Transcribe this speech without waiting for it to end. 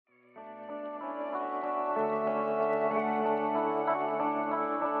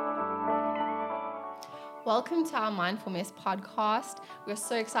Welcome to our MindfulMess podcast. We're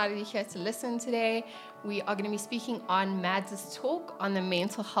so excited you're here to listen today. We are going to be speaking on Mads' talk on the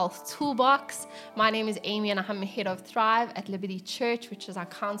mental health toolbox. My name is Amy and I'm the head of Thrive at Liberty Church, which is our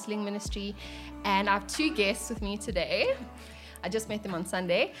counseling ministry. And I have two guests with me today. I just met them on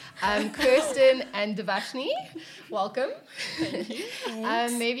Sunday. Kirsten and Devashni. Welcome. Thank you.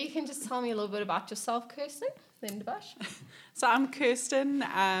 Maybe you can just tell me a little bit about yourself, Kirsten, then Devash. So I'm Kirsten.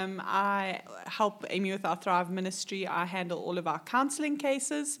 I help Amy with our Thrive ministry. I handle all of our counselling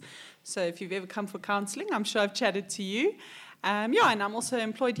cases. So if you've ever come for counselling, I'm sure I've chatted to you. And I'm also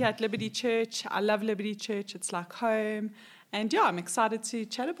employed here at Liberty Church. I love Liberty Church. It's like home. And I'm excited to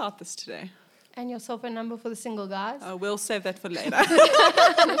chat about this today. And your cell phone number for the single guys? We'll save that for later.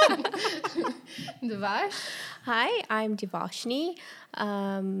 Devash? Hi, I'm Devashni.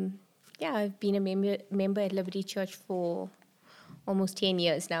 I've been a member at Liberty Church for almost 10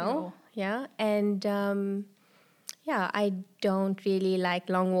 years now. Oh. Yeah, and I don't really like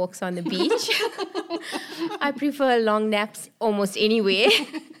long walks on the beach. I prefer long naps almost anywhere.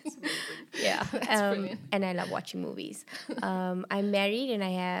 Yeah, and I love watching movies. I'm married and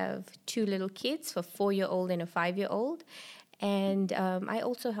I have two little kids, a 4-year-old and a 5-year-old. And I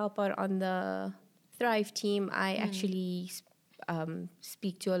also help out on the Thrive team. I actually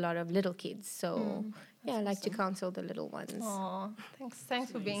speak to a lot of little kids. So, I like to counsel the little ones. Oh,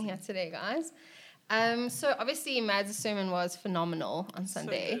 thanks for being here today, guys. So obviously Mads' sermon was phenomenal on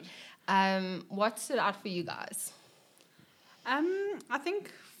Sunday. What stood out for you guys? I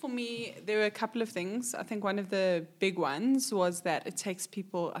think for me, there were a couple of things. I think one of the big ones was that it takes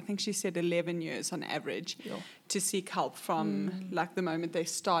people, I think she said 11 years on average, to seek help from like the moment they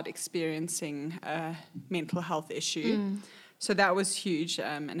start experiencing a mental health issue. So that was huge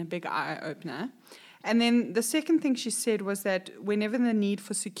and a big eye-opener. And then the second thing she said was that whenever the need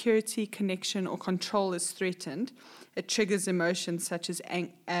for security, connection, or control is threatened, it triggers emotions such as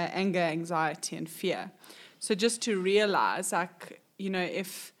anger, anxiety, and fear. So just to realize,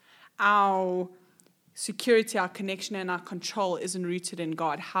 if our security, our connection, and our control isn't rooted in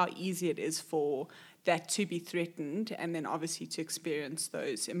God, how easy it is for that to be threatened, and then obviously to experience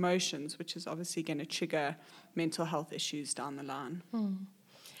those emotions, which is obviously going to trigger mental health issues down the line.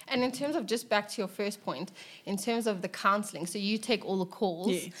 And in terms of, just back to your first point, in terms of the counselling, so you take all the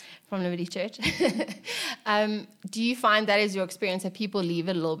calls from Liberty Church. Do you find that is your experience, that people leave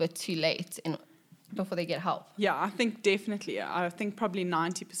it a little bit too late before they get help? Yeah, I think definitely. I think probably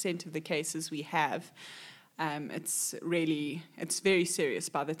 90% of the cases we have, it's very serious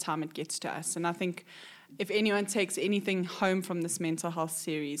by the time it gets to us. And I think if anyone takes anything home from this mental health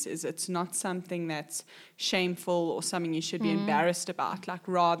series, is it's not something that's shameful or something you should be embarrassed about. Like,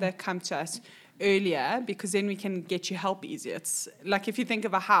 rather come to us earlier, because then we can get you help easier. It's like if you think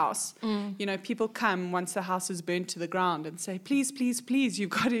of a house, people come once the house is burnt to the ground and say, please, please, please, you've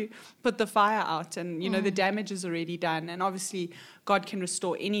got to put the fire out. And, the damage is already done. And obviously God can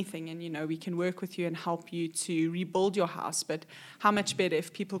restore anything, and, we can work with you and help you to rebuild your house. But how much better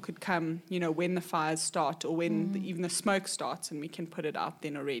if people could come, when the fires start, or when even the smoke starts, and we can put it out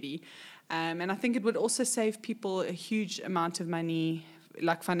then already. And I think it would also save people a huge amount of money,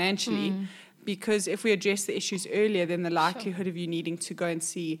 like financially, because if we address the issues earlier, then the likelihood of you needing to go and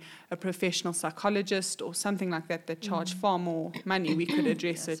see a professional psychologist or something like that charge far more money, we could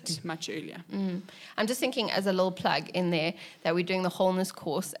address it much earlier. I'm just thinking, as a little plug in there, that we're doing the wholeness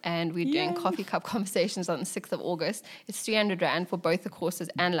course, and we're doing coffee cup conversations on the 6th of August. It's 300 Rand for both the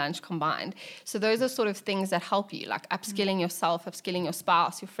courses and lunch combined. So those are sort of things that help you, like upskilling yourself, upskilling your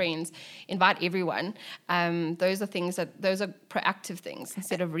spouse, your friends, invite everyone. Those are proactive things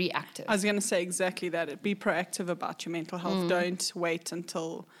instead of reactive. I was going to say exactly that. Be proactive about your mental health. Don't wait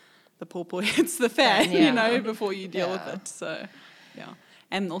until the pawpaw hits the fan, before you deal with it. So,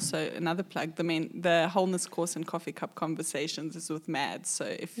 And also another plug, the wholeness course and coffee cup conversations is with Mads. So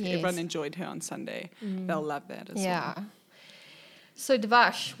if everyone enjoyed her on Sunday, they'll love that as well. So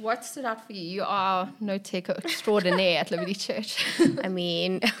Devash, what stood out for you? You are note-taker extraordinaire at Liberty Church. I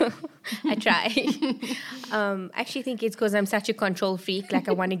mean, I try. I actually think it's because I'm such a control freak. Like,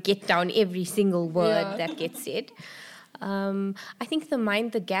 I want to get down every single word that gets said. I think the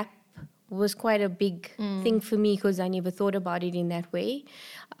Mind the Gap was quite a big thing for me, because I never thought about it in that way.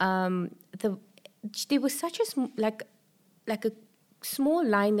 There was such a small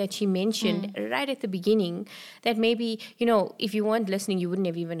line that she mentioned right at the beginning that maybe, if you weren't listening, you wouldn't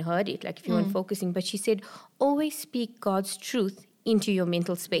have even heard it, like if you weren't focusing. But she said, always speak God's truth into your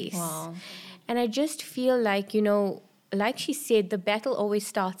mental space. Wow. And I just feel like, like she said, the battle always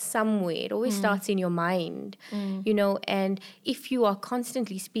starts somewhere. It always starts in your mind, and if you are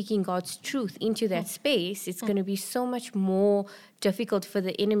constantly speaking God's truth into that space, it's going to be so much more difficult for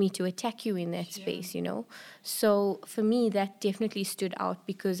the enemy to attack you in that space, So for me, that definitely stood out,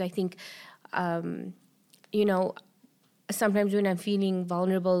 because I think, sometimes when I'm feeling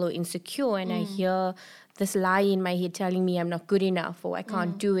vulnerable or insecure and I hear this lie in my head telling me I'm not good enough, or I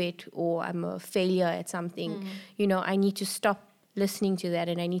can't do it, or I'm a failure at something, I need to stop listening to that,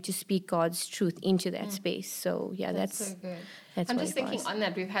 and I need to speak God's truth into that space. So that's so good. That's I'm what just it thinking was. on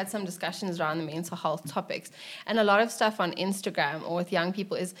that, we've had some discussions around the mental health topics, and a lot of stuff on Instagram or with young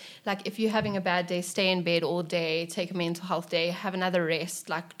people is like, if you're having a bad day, stay in bed all day, take a mental health day, have another rest,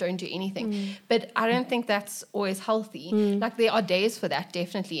 like don't do anything. But I don't think that's always healthy. Like there are days for that,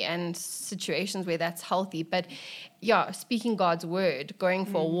 definitely, and situations where that's healthy. But yeah, speaking God's word, going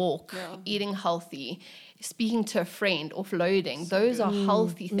for a walk, eating healthy, speaking to a friend, offloading, those are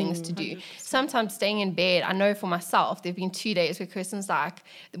healthy things to do. 100%. Sometimes staying in bed, I know for myself, there have been 2 days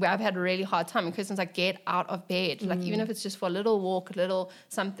where I've had a really hard time, and Kristen's like, get out of bed, like even if it's just for a little walk, a little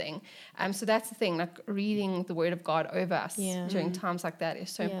something. So that's the thing, like reading the word of God over us during times like that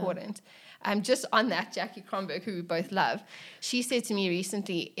is so important. Just on that, Jackie Kronberg, who we both love, she said to me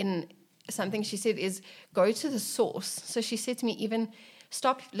recently in something she said is, go to the source. So she said to me, even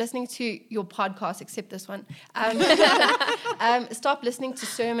stop listening to your podcast, except this one. Stop listening to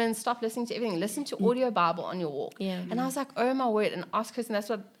sermons, stop listening to everything. Listen to audio Bible on your walk. Yeah. And I was like, oh my word, and ask Kristen, that's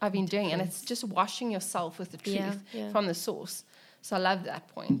what I've been doing. And it's just washing yourself with the truth from the source. So I love that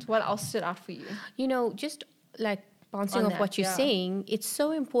point. What else stood out for you? Just like bouncing off what you're saying, it's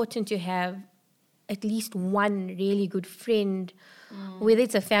so important to have at least one really good friend, whether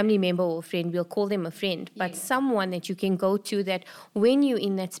it's a family member or a friend, we'll call them a friend, but someone that you can go to, that when you're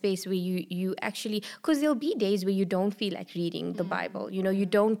in that space where you actually, because there'll be days where you don't feel like reading the Bible, you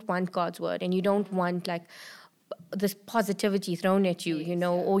don't want God's word, and you don't want like this positivity thrown at you,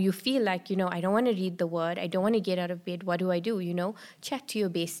 or you feel like, I don't want to read the word, I don't want to get out of bed, what do I do? Chat to your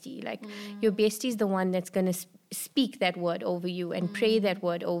bestie. Like your bestie is the one that's going to speak that word over you and pray that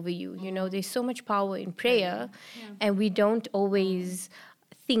word over you. There's so much power in prayer, and we don't always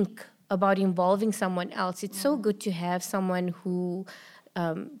think about involving someone else. It's so good to have someone who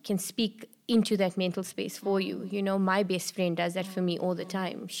can speak into that mental space for you. My best friend does that for me all the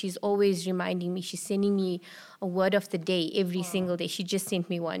time. She's always reminding me, she's sending me a word of the day every single day. She just sent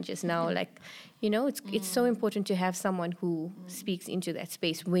me one just now. It's so important to have someone who speaks into that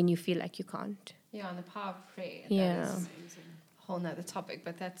space when you feel like you can't. Yeah, and the power of prayer. That is a whole nother topic,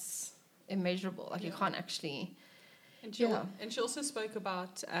 but that's immeasurable. Like you can't actually... And she also spoke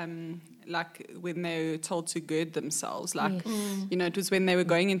about like when they were told to gird themselves, like it was when they were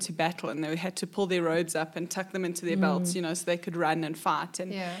going into battle and they had to pull their robes up and tuck them into their belts, so they could run and fight.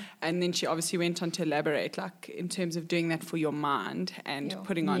 And then she obviously went on to elaborate, like in terms of doing that for your mind and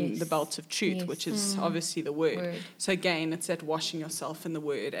putting on the belt of truth, which is obviously the word. So again, it's that washing yourself in the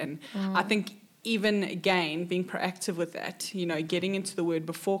word, and I think, even again, being proactive with that, getting into the word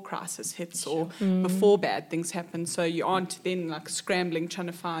before crisis hits or before bad things happen, so you aren't then like scrambling trying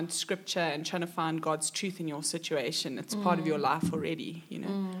to find scripture and trying to find God's truth in your situation. It's part of your life already,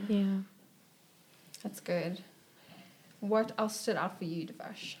 Yeah. That's good. What else stood out for you,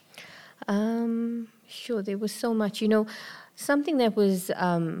 Devash? Sure, there was so much. Something that was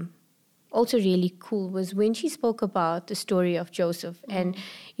also really cool was when she spoke about the story of Joseph, and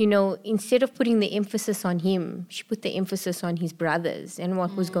instead of putting the emphasis on him, she put the emphasis on his brothers and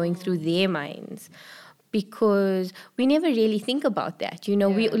what was going through their minds, because we never really think about that. We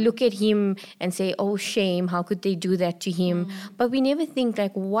look at him and say, oh, shame, how could they do that to him? But we never think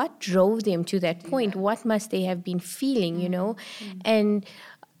like, what drove them to that point? What must they have been feeling, And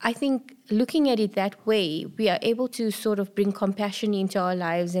I think looking at it that way, we are able to sort of bring compassion into our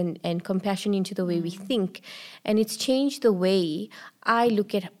lives and compassion into the way we think. And it's changed the way I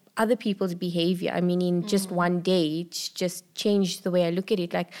look at other people's behavior. I mean, in just one day, it's just changed the way I look at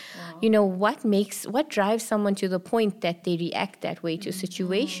it. Like, what drives someone to the point that they react that way to a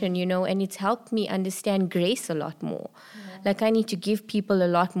situation, and it's helped me understand grace a lot more. Like, I need to give people a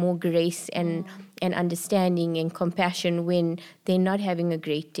lot more grace and understanding and compassion when they're not having a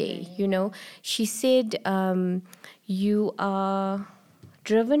great day, She said, you are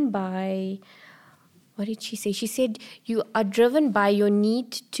driven by... What did she say? She said, you are driven by your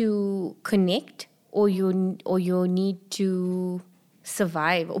need to connect or your need to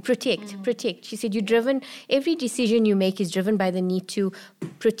survive or protect. She said, every decision you make is driven by the need to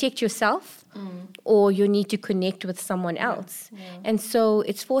protect yourself or your need to connect with someone else. Yeah. And so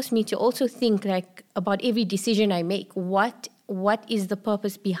it's forced me to also think like about every decision I make. What is the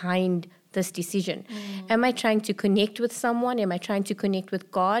purpose behind this decision? Am I trying to connect with someone? Am I trying to connect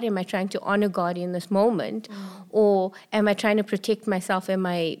with God? Am I trying to honor God in this moment? Or am I trying to protect myself? Am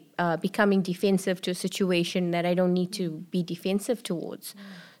I becoming defensive to a situation that I don't need to be defensive towards?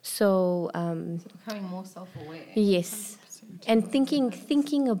 So becoming more self-aware. Yes. 100%. And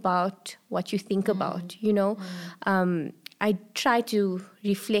thinking about what you think about, you know. I try to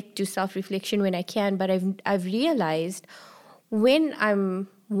do self-reflection when I can, but I've realized when I'm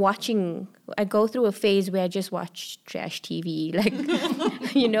watching, I go through a phase where I just watch trash TV, like,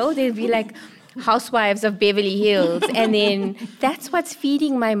 you know, there'll be like Housewives of Beverly Hills, and then that's what's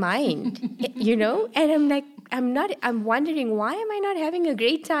feeding my mind, you know, and I'm like, I'm wondering, why am I not having a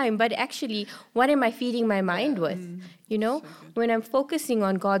great time? But actually, what am I feeding my mind with? You know, so when I'm focusing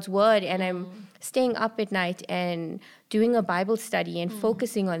on God's word and I'm staying up at night and doing a Bible study and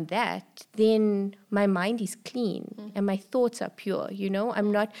focusing on that, then my mind is clean and my thoughts are pure. You know,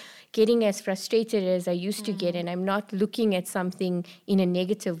 I'm not getting as frustrated as I used to get, and I'm not looking at something in a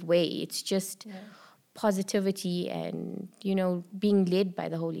negative way. It's just positivity and, you know, being led by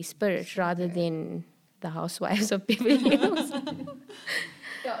the Holy Spirit rather than the Housewives of Beverly Hills.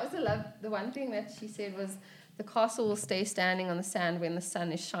 Yeah, I also love the one thing that she said was, the castle will stay standing on the sand when the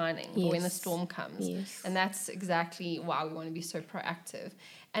sun is shining or when the storm comes. Yes. And that's exactly why we want to be so proactive.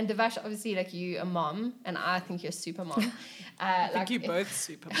 And Devash, obviously, like, you a mom, and I think you're a super mom. I think you're both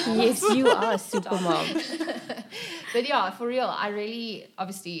super moms. Yes, you are a super mom. But yeah, for real, I really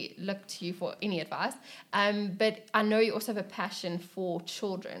obviously look to you for any advice. But I know you also have a passion for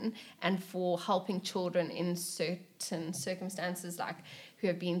children and for helping children in certain circumstances, like who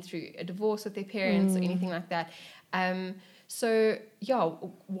have been through a divorce with their parents or anything like that. So yeah,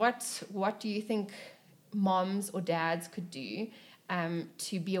 what do you think moms or dads could do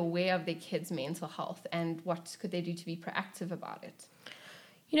to be aware of their kids' mental health, and what could they do to be proactive about it?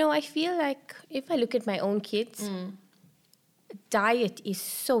 You know, I feel like if I look at my own kids, diet is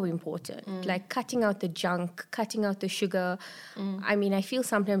so important. Like cutting out the junk, cutting out the sugar. I mean, I feel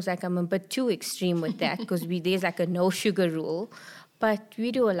sometimes like I'm a bit too extreme with that because there's like a no sugar rule. But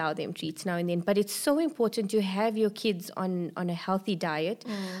we do allow them treats now and then. But it's so important to have your kids on a healthy diet.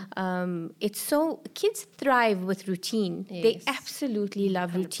 Kids thrive with routine. Yes. They absolutely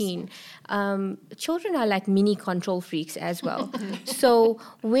love 100%. Routine. Children are like mini control freaks as well. So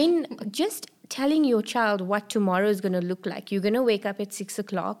when just telling your child what tomorrow is going to look like. You're going to wake up at 6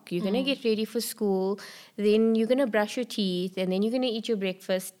 o'clock. You're going to get ready for school. Then you're going to brush your teeth. And then you're going to eat your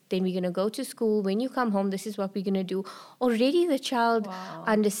breakfast. Then we're going to go to school. When you come home, this is what we're going to do. Already the child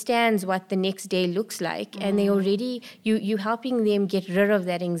understands what the next day looks like. And they already, you're helping them get rid of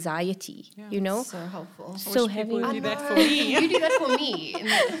that anxiety, you know? So helpful. So having do that for me. You do that for me.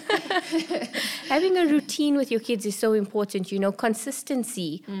 Having a routine with your kids is so important, you know,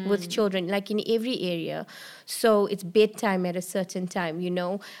 consistency with children, like in every area. So it's bedtime at a certain time, you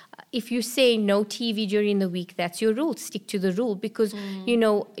know. If you say no TV during the week, that's your rule. Stick to the rule because, you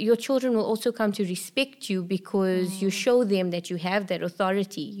know, your children will also come to respect you because you show them that you have that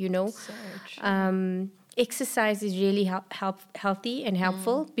authority, you know. So true. Exercise is really healthy and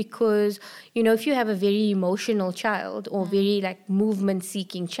helpful because, you know, if you have a very emotional child or very like movement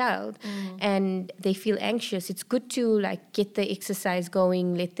seeking child and they feel anxious, it's good to like get the exercise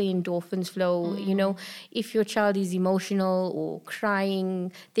going, let the endorphins flow. You know, if your child is emotional or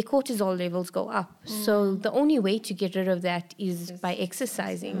crying, their cortisol levels go up. So the only way to get rid of that is by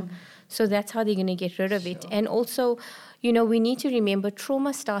exercising. So that's how they're going to get rid of it. And also, you know, we need to remember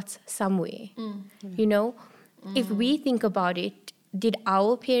trauma starts somewhere. You know, if we think about it, did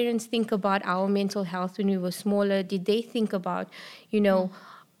our parents think about our mental health when we were smaller? Did they think about, you know,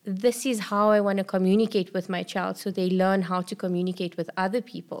 this is how I want to communicate with my child, so they learn how to communicate with other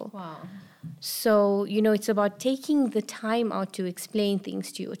people? Wow. So, you know, it's about taking the time out to explain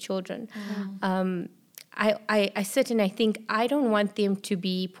things to your children. I sit and I think I don't want them to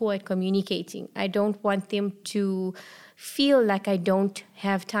be poor at communicating. I don't want them to feel like I don't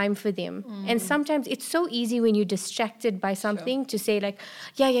have time for them. And sometimes it's so easy when you're distracted by something to say like,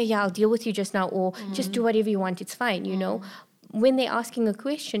 yeah, I'll deal with you just now, or just do whatever you want, it's fine, you know. When they're asking a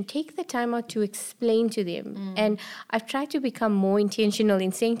question, take the time out to explain to them. And I've tried to become more intentional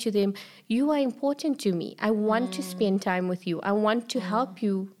in saying to them, you are important to me. I want to spend time with you. I want to help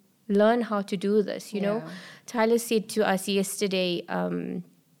you learn how to do this, you know. Tyler said to us yesterday,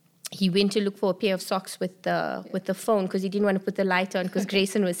 he went to look for a pair of socks with the phone because he didn't want to put the light on because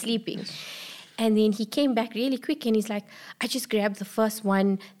Grayson was sleeping. And then he came back really quick and he's like, I just grabbed the first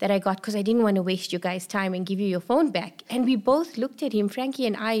one that I got because I didn't want to waste your guys' time and give you your phone back. And we both looked at him, Frankie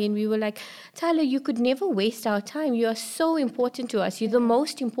and I, and we were like, Tyler, you could never waste our time. You are so important to us. You're the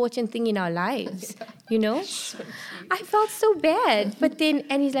most important thing in our lives, you know? I felt so bad. But then,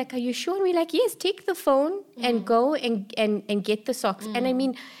 and he's like, are you sure? And we're like, yes, take the phone and go and get the socks. And I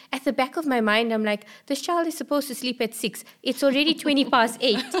mean, at the back of my mind, I'm like, this child is supposed to sleep at 6. It's already 20 past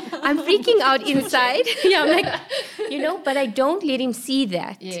 8. I'm freaking out inside. Yeah, I'm like, you know, but I don't let him see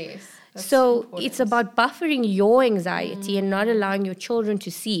that. Yes. So it's about buffering your anxiety and not allowing your children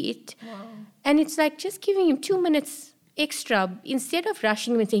to see it. Wow. And it's like just giving him 2 minutes extra instead of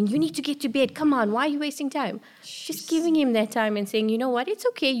rushing him and saying, you need to get to bed. Come on, why are you wasting time? Just giving him that time and saying, you know what, it's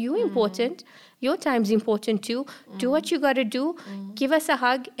okay. You're important. Your time's important too. Do what you got to do. Give us a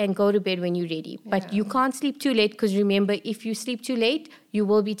hug and go to bed when you're ready. But you can't sleep too late because remember, if you sleep too late, you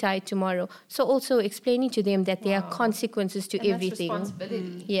will be tired tomorrow. So also explaining to them that there are consequences to everything. That's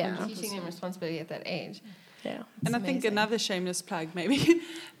responsibility. Yeah. And teaching them responsibility at that age. Yeah. And I think another shameless plug maybe,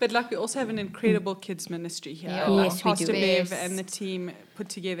 but like we also have an incredible kids ministry here. Yeah. Like Yes, we do. Pastor Bev Yes. and the team put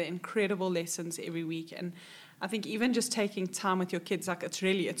together incredible lessons every week. And I think even just taking time with your kids, like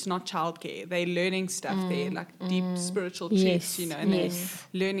it's not childcare. They're learning stuff there, like deep spiritual truths, Yes, you know, and yes.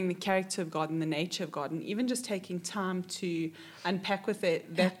 they're learning the character of God and the nature of God. And even just taking time to unpack with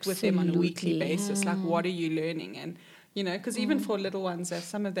that with them on a weekly Absolutely. basis, like what are you learning? And you know, because even for little ones,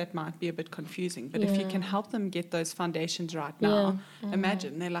 some of that might be a bit confusing. But if you can help them get those foundations right now,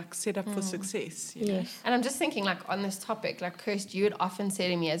 imagine they're like set up for success. You know? Yes. And I'm just thinking, like, on this topic, like, Kirst, you would often say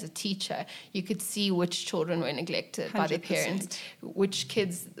to me as a teacher, you could see which children were neglected by their 100%. parents, which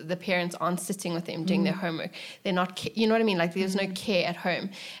kids the parents aren't sitting with them doing their homework. They're not, you know what I mean? Like, there's no care at home.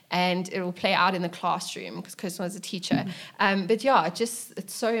 And it will play out in the classroom because Kirst was a teacher. But yeah, it's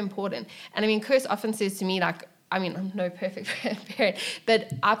so important. And I mean, Kirst often says to me, like, I mean, I'm no perfect parent,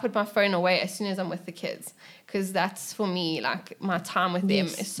 but I put my phone away as soon as I'm with the kids because that's, for me, like, my time with them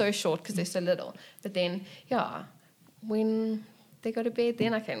is so short because they're so little. But then, yeah, when they go to bed,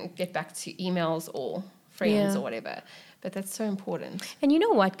 then I can get back to emails or friends or whatever. But that's so important. And you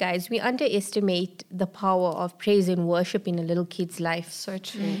know what, guys? We underestimate the power of praise and worship in a little kid's life. So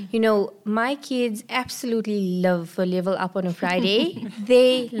true. You know, my kids absolutely love for Level Up on a Friday.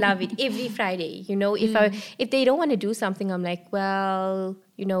 They love it every Friday. You know, if they don't want to do something, I'm like, well,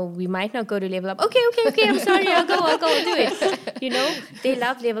 you know, we might not go to Level Up. Okay, I'm sorry, I'll go do it. You know, they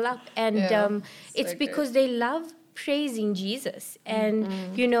love Level Up. And it's because they love praising Jesus.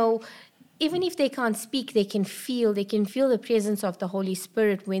 And, you know, even if they can't speak, they can feel the presence of the Holy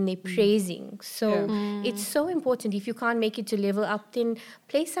Spirit when they're praising. So it's so important. If you can't make it to Level Up, then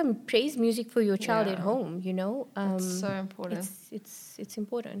play some praise music for your child at home, you know. It's so important. It's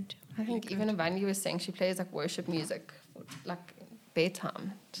important. I think even Avandi was saying she plays, like, worship music for, like,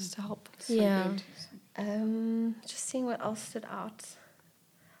 bedtime just to help. Just seeing what else stood out.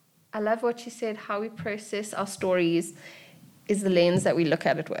 I love what you said, how we process our stories is the lens that we look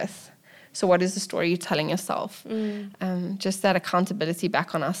at it with. So what is the story you're telling yourself? Just that accountability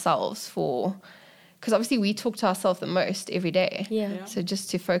back on ourselves because obviously we talk to ourselves the most every day. Yeah. So just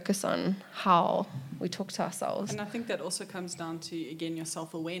to focus on how we talk to ourselves. And I think that also comes down to, again, your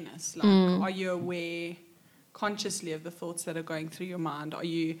self-awareness. Like, are you aware consciously of the thoughts that are going through your mind? Are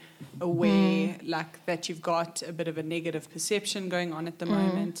you aware, like, that you've got a bit of a negative perception going on at the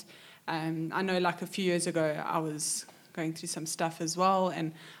moment? I know, like, a few years ago, I was going through some stuff as well,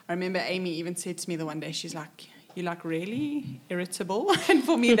 and I remember Amy even said to me the one day, she's like, you're, like, really irritable. And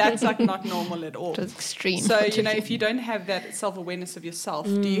for me, that's, like, not normal at all. It was extreme. So, you know, if you don't have that self-awareness of yourself,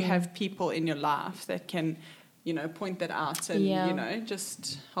 do you have people in your life that can, you know, point that out and, you know,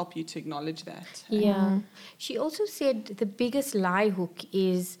 just help you to acknowledge that? Yeah. She also said the biggest lie hook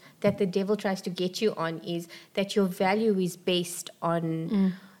is that the devil tries to get you on is that your value is based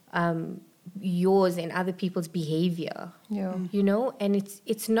on yours and other people's behavior. You know, and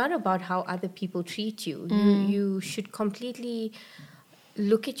it's not about how other people treat you. You should completely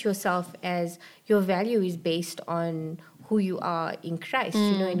look at yourself as your value is based on who you are in Christ,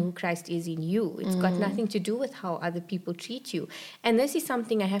 you know, and who Christ is in you. It's got nothing to do with how other people treat you. And this is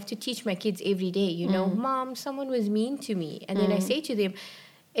something I have to teach my kids every day. You know, Mom, someone was mean to me. And then I say to them,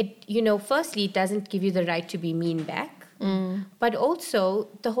 you know, firstly, it doesn't give you the right to be mean back. But also,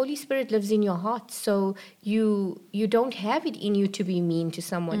 the Holy Spirit lives in your heart, so you don't have it in you to be mean to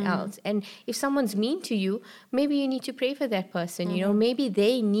someone else. And if someone's mean to you, maybe you need to pray for that person. You know, maybe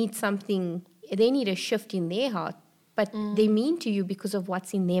they need something, they need a shift in their heart. but they mean to you because of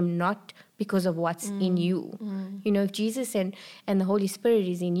what's in them, not because of what's in you. You know, if Jesus and the Holy Spirit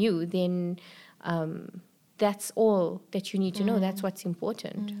is in you, then that's all that you need to know. That's what's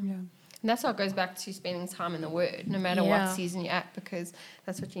important. Yeah. And that's what goes back to spending time in the Word, no matter what season you're at, because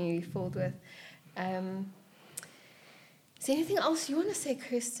that's what you need to be filled with. Is there anything else you want to say,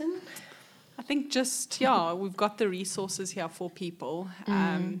 Kirsten? I think just, we've got the resources here for people.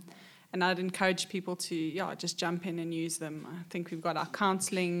 And I'd encourage people to, just jump in and use them. I think we've got our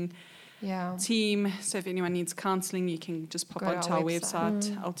counselling team. So if anyone needs counselling, you can just pop onto our website,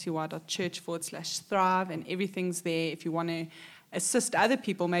 lty.church/thrive, and everything's there. If you want to assist other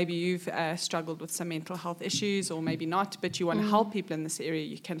people, maybe you've struggled with some mental health issues, or maybe not, but you want to help people in this area,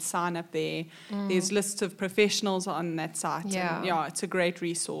 you can sign up there. There's lists of professionals on that site. And, it's a great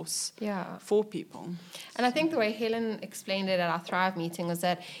resource for people. And I think the way Helen explained it at our Thrive meeting was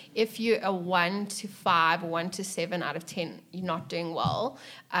that if you're a 1 to 5 or 1 to 7 out of 10, you're not doing well,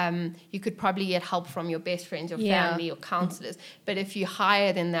 you could probably get help from your best friends, your family, or counselors. But if you're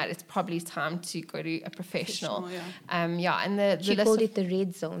higher than that, it's probably time to go to a professional. And she called it the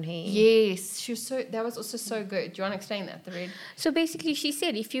red zone, hey? Yes, she was that was also so good. Do you want to explain that, the red? So basically, she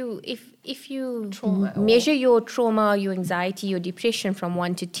said if you measure your trauma, your anxiety, your depression from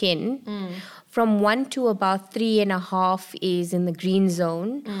 1 to 10, from 1 to about 3.5 is in the green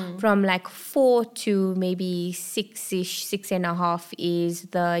zone. From like 4 to maybe 6-ish, 6.5 is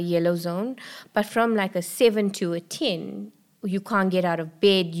the yellow zone. But from like a 7 to a 10, you can't get out of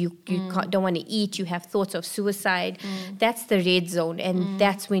bed, you don't want to eat, you have thoughts of suicide. That's the red zone, and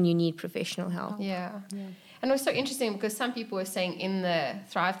that's when you need professional help. And it was so interesting because some people were saying in the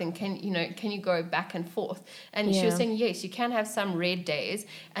Thrive thing, can you go back and forth? And she was saying, yes, you can have some red days,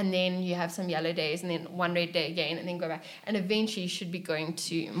 and then you have some yellow days, and then one red day again, and then go back. And eventually you should be going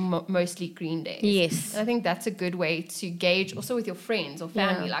to mostly green days. Yes. And I think that's a good way to gauge, also with your friends or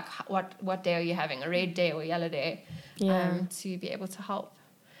family, like what day are you having, a red day or a yellow day, to be able to help.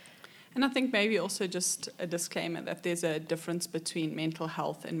 And I think maybe also just a disclaimer that there's a difference between mental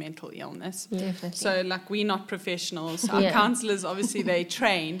health and mental illness. Definitely. So, like, we're not professionals. Our counsellors, obviously, they're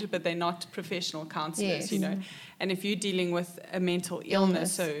trained, but they're not professional counsellors, you know. And if you're dealing with a mental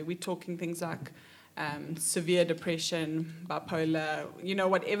illness, so we're talking things like severe depression, bipolar,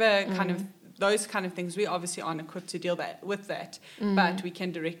 whatever kind of, those kind of things, we obviously aren't equipped to deal with that, but we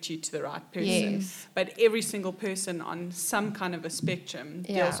can direct you to the right person. Yes. But every single person on some kind of a spectrum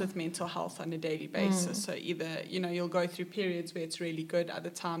deals with mental health on a daily basis. So either, you'll go through periods where it's really good, other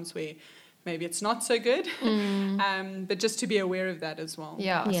times where maybe it's not so good, but just to be aware of that as well.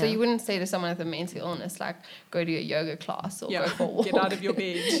 So you wouldn't say to someone with a mental illness, like, go to a yoga class or go for a walk. Get out of your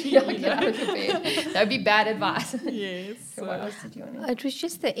bed. Get out of your bed. That would be bad advice. Yes. So what else did you want to? It was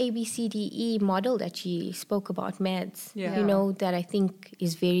just the ABCDE model that she spoke about, MADS, that I think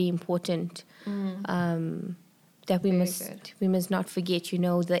is very important. That we must not forget.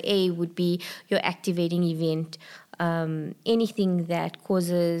 The A would be your activating event. Anything that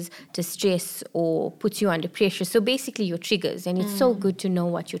causes distress or puts you under pressure. So basically your triggers, and it's so good to know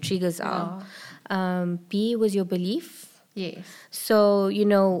what your triggers are. B was your belief. Yes. So,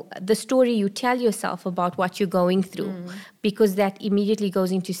 the story you tell yourself about what you're going through, because that immediately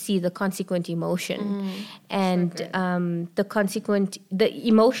goes into C, the consequent emotion. And the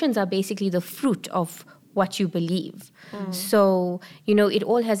emotions are basically the fruit of what you believe. So, it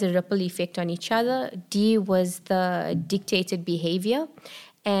all has a ripple effect on each other. D was the dictated behavior,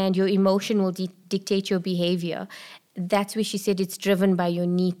 and your emotion will dictate your behavior. That's where she said it's driven by your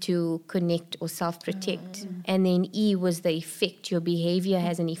need to connect or self-protect. And then E was the effect. Your behavior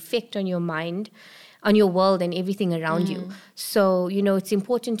has an effect on your mind, on your world, and everything around you. So, it's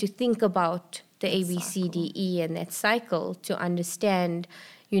important to think about the A, B, C, D, E, and that cycle to understand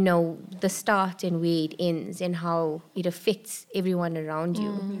the start and where it ends and how it affects everyone around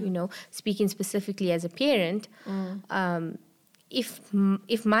you. Speaking specifically as a parent,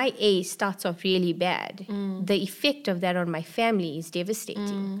 if my A starts off really bad, the effect of that on my family is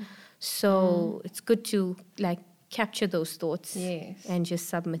devastating. So it's good to capture those thoughts and just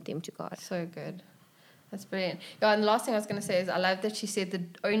submit them to God. So good. That's brilliant. And the last thing I was going to say is I love that she said the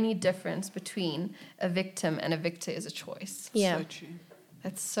only difference between a victim and a victor is a choice. Yeah. So true.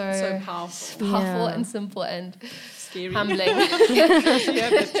 That's so powerful. And simple and scary. Humbling. You have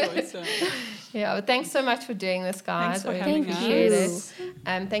that choice. But thanks so much for doing this, guys. Thanks for having us. Appreciate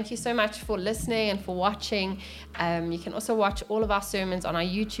it. Thank you so much for listening and for watching. You can also watch all of our sermons on our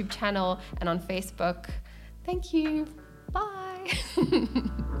YouTube channel and on Facebook. Thank you. Bye.